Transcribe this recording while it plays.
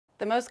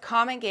The most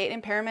common gait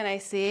impairment I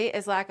see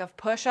is lack of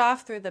push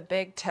off through the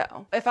big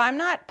toe. If I'm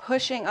not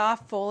pushing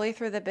off fully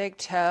through the big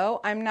toe,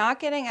 I'm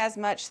not getting as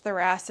much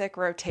thoracic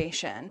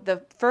rotation.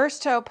 The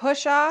first toe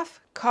push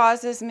off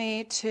causes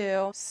me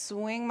to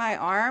swing my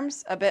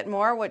arms a bit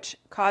more, which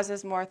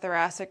causes more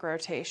thoracic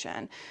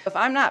rotation. If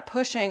I'm not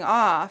pushing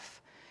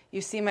off,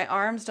 you see my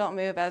arms don't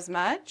move as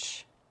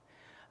much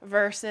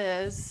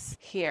versus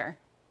here.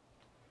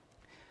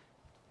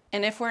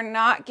 And if we're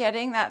not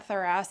getting that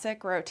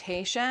thoracic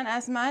rotation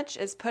as much,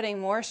 it's putting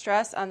more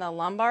stress on the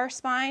lumbar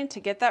spine to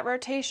get that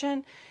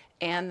rotation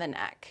and the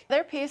neck.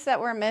 Other piece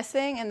that we're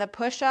missing in the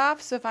push off,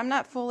 so if I'm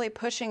not fully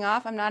pushing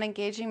off, I'm not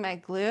engaging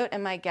my glute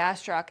and my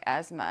gastroc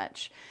as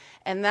much.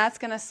 And that's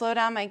going to slow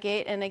down my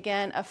gait and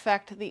again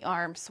affect the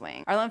arm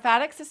swing. Our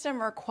lymphatic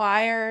system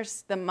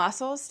requires the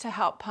muscles to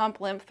help pump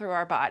lymph through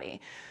our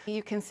body.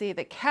 You can see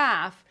the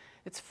calf,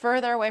 it's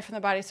further away from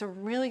the body, so we're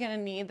really going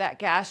to need that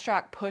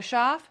gastroc push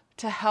off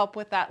to help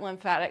with that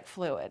lymphatic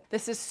fluid.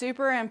 This is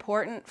super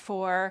important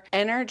for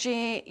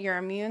energy, your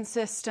immune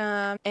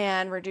system,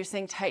 and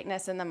reducing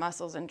tightness in the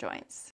muscles and joints.